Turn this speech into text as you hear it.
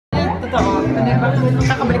Totoo.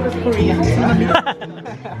 Kakabalik ko sa Korea. Thank you.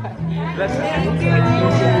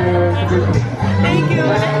 Thank you.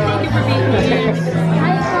 Thank you for being here.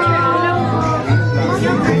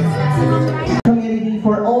 Community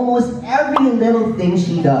for almost every little thing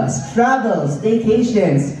she does. Travels,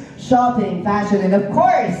 vacations, shopping, fashion, and of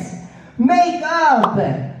course, makeup!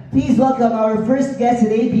 Please welcome our first guest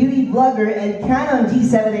today, beauty blogger and Canon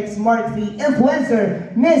G7x Mark III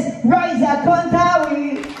influencer, Miss RAIZA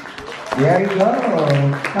CONTAWI! There you go.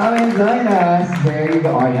 Come and join us. There you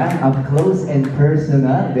go. Oh, yeah, up close and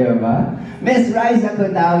personal, diba? Miss RAIZA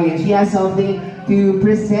CONTAWI, and she has something to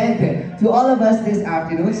present to all of us this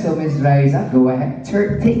afternoon. So, Miss RAIZA, go ahead,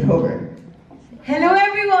 take over. Hello,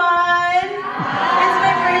 everyone!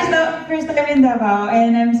 It's my first time in Davao,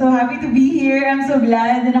 and I'm so happy to be here. I'm so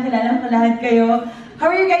glad na nakilala ko lahat kayo.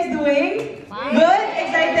 How are you guys doing? Good?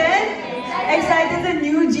 Excited? Excited sa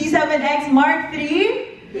new G7x Mark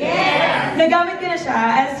III? Yeah! Nagamit ko na siya.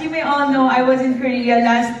 As you may all know, I was in Korea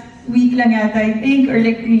last week lang yata, I think, or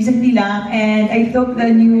like recently lang, and I took the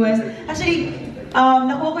newest, actually,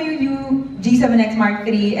 nakuha ko yung new G7x Mark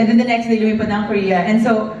III, and then the next day lumipad na ang Korea. And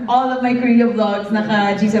so, all of my Korea vlogs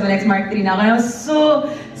naka G7x Mark III na ako. And I was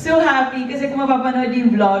so happy kasi kung mapapanood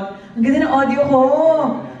yung vlog, ang ganda ng audio ko.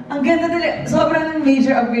 Ang ganda talaga. Sobrang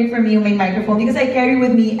major upgrade for me yung may microphone because I carry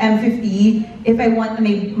with me M50 if I want a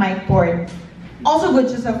mic port. Also good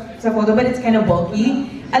siya sa photo, but it's kind of bulky.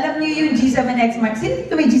 Alam niyo yung G7x Mark, since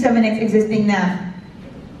ito may G7x existing na,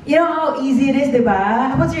 you know how easy it is, diba?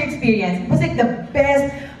 What's your experience? What's like the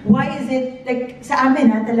best? Why is it, like, sa amin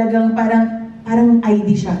ha, talagang parang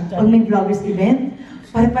ID siya. Pag may vloggers event,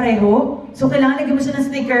 pareho. So, kailangan lagyan mo siya ng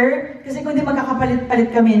sticker. Kasi kung di magkakapalit-palit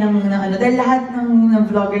kami ng ano, dahil lahat ng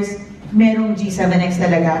vloggers merong G7X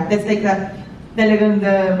talaga. That's like talagang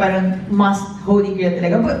the parang must holy grail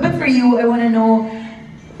talaga. But for you, I wanna know,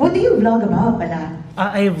 what do you vlog about pala?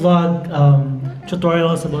 I vlog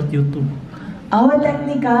tutorials about YouTube. Oh,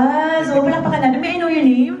 technical! So, wala pa ka na. May I know your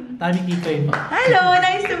name? Tami Kikoy po. Hello!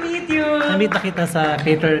 Nice to meet you! Namita kita sa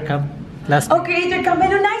Creator Cup last week. Oh, Creator Cup!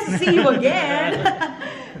 Hello! Nice to see you again!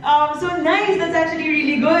 So nice! That's actually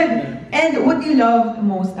really good! And what do you love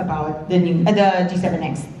most about the new, the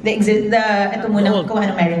G7X? Ito muna, kung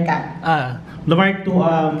ano meron ka. The Mark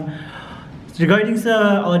II, regarding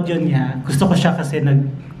sa audio niya, gusto ko siya kasi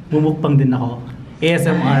nagbumukbang din ako.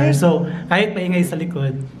 ASMR. So, kahit paingay sa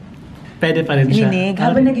likod, pwede pa rin siya. Linig.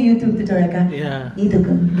 Habang nag-YouTube tutorial ka, dito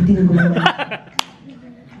ka gumawa.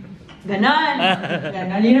 Ganon.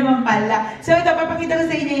 Ganon. Yun naman pala. So ito, papakita ko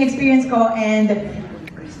sa inyo yung experience ko and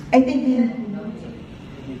I think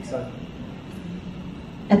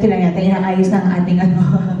ito lang yata, inaayos ng ating ano.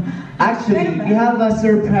 Actually, we have a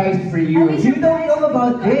surprise for you. You don't know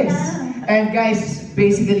about this. And guys,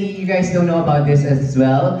 basically, you guys don't know about this as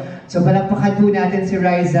well. So palakpakan po natin si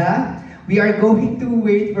RAIZA. We are going to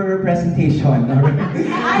wait for her presentation.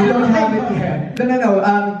 We don't have it yet. No.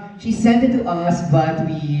 She sent it to us, but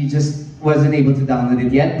we just wasn't able to download it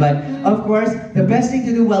yet. But of course, the best thing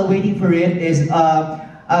to do while waiting for it is,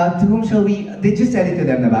 to whom shall we? Did you send it to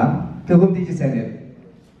them, Nabang? To whom did you send it?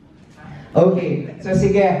 Okay, so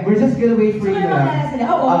sige, we're just gonna wait for you now.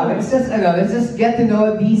 Let's just get to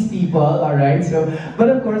know these people, all right? So, but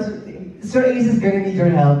of course, Sir Ace is gonna need your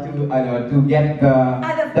help to get the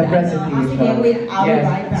presentation. Yes.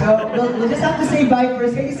 So we'll just have to say bye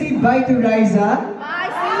first. Can you say bye to RAIZA? Bye.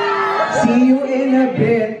 See you in a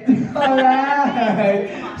bit. All right.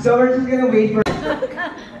 So we're just gonna wait for.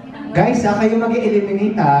 Guys, kayo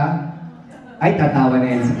mag-eliminate ha. Ay, tatawa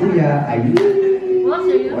na yan si Kuya. Ay,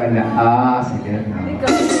 wala. Sige.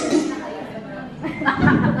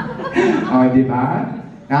 Oh, di ba?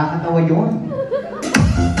 Nakakatawa yun.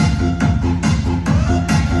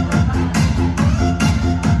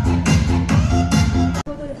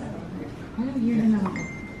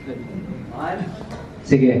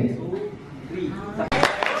 Sige. 2, 3.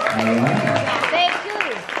 Thank you.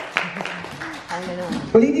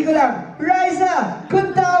 Ulitin ko lang. RAIZA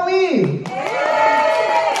CONTAWI!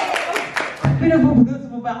 Pinabubudos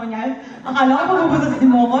mo ba ako niyan? Akala ko pabubudosin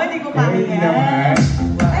mo ko, hindi ko kaya yan.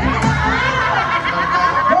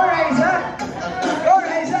 Go RAIZA! Go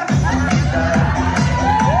RAIZA!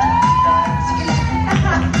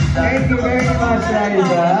 Thank you very much,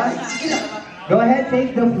 RAIZA. Go ahead,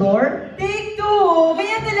 take the floor. Take 2!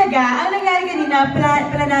 Kaya talaga, ang nangyari kanina,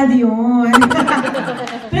 planado yun.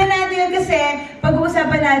 Planado yun kasi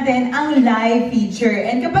pag-uusapan natin ang live feature.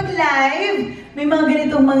 And kapag live, may mga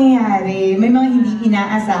ganitong mangyayari, may mga hindi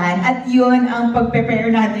inaasahan. At yun ang pag-prepare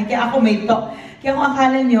natin. Kaya ako may talk. Kaya kung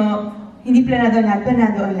akala nyo, hindi planado ang lahat,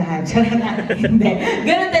 planado ang lahat. Hindi.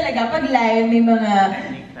 Ganun talaga, pag live, may mga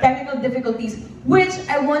technical difficulties, which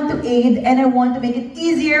I want to aid and I want to make it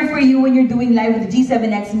easier for you when you're doing live with the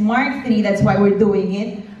G7x Mark III. That's why we're doing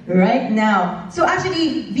it right now. So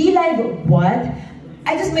actually, V-Live what?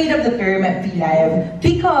 I just made up the term at V-Live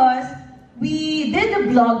because we did the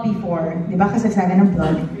vlog before, di ba? Kasagsagan ng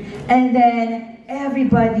vlog. And then,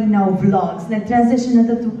 everybody now vlogs. Nag-transition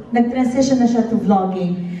na siya to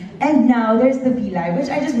vlogging. And now, there's the V-Live, which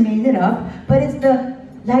I just made it up, but it's the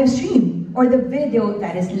live stream, or the video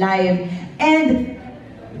that is live. And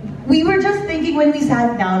we were just thinking when we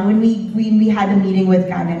sat down, when we had a meeting with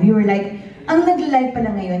Canon, we were like, ang nag-live pala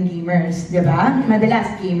ngayon, gamers, di ba? Madalas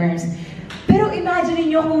gamers. Pero imagine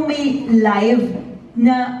niyo kung may live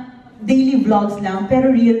na daily vlogs lang, pero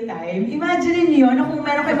real time. Imagine niyo na kung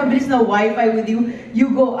meron kayo mabilis na wifi with you, you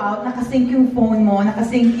go out, nakasync yung phone mo,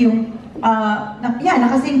 nakasync yung,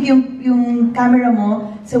 nakasync yung camera mo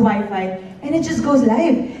sa wifi, and it just goes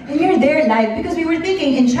live. And you're there live, because we were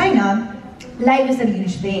thinking in China, live is a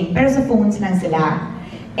huge thing, pero sa phones lang sila.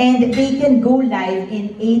 And they can go live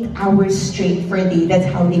in 8 hours straight for a day. That's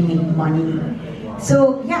how they make money.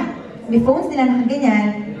 So yeah, may phones nila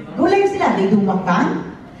nakaganyan, go live sila. They do mukbang,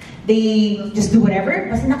 they just do whatever,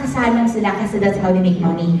 basta nakasalang sila kasi that's how they make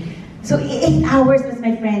money. So 8 hours, mas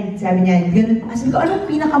my friend, sabi niya, ganun. Sabi ko, anong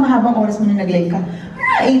pinakamahabang oras mo na nag-live ka?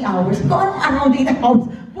 8 hours. Sabi ko, anong around 8 hours?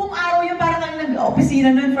 Buong araw yun, parang kang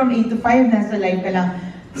nag-opisina nun from 8 to 5, nasa live ka lang.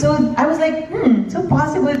 So I was like, so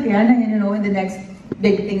possible kaya na, you know, in the next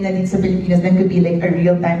big thing na dito sa Pilipinas, then could be like a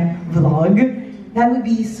real-time vlog. That would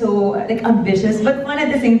be so like ambitious, but fun at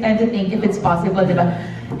the same time to think if it's possible, di ba?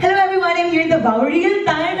 Hello everyone, I'm here in Davao.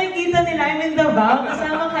 Real-time, nakita nila I'm in Davao.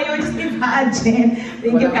 Kasama kayo, just imagine.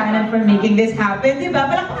 Thank you, Canon, for making this happen, di ba?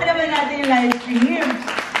 Palakpakan naman natin yung live stream.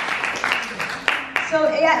 So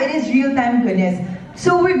yeah, it is real-time goodness.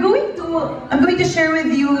 So I'm going to share with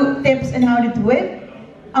you tips on how to do it.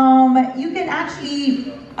 You can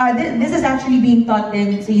actually, this is actually being taught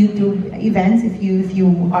in sa YouTube events if you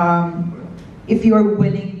are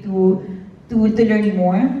willing to learn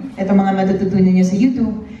more. Ito mga matututunan nyo sa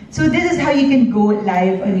YouTube. So this is how you can go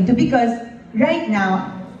live on YouTube, because right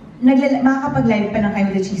now, makakapag-live pa lang kayo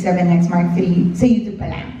with the G7x Mark III sa YouTube pa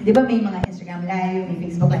lang. Di ba may mga Instagram live, may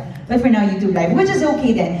Facebook live, but for now YouTube live, which is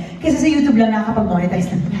okay din. Kasi sa YouTube lang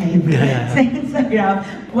nakakapag-monetize ng live. Sa Instagram,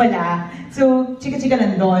 wala. So, chika-chika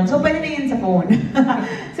lang doon. So, pwede na yun sa phone.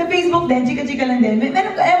 Sa Facebook din, chika-chika lang din.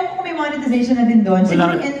 Ewan ko kung may monetization na din doon.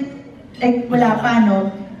 Siguro wala pa,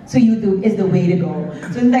 no? So, YouTube is the way to go.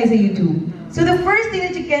 So, tayo sa YouTube. So, the first thing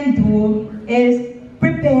that you can do is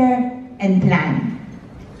prepare and plan.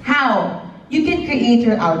 How? You can create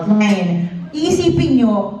your outline. Iisipin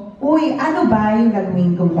nyo, uy, ano ba yung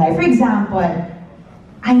gagawin kong live? For example,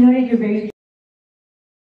 I know that you're very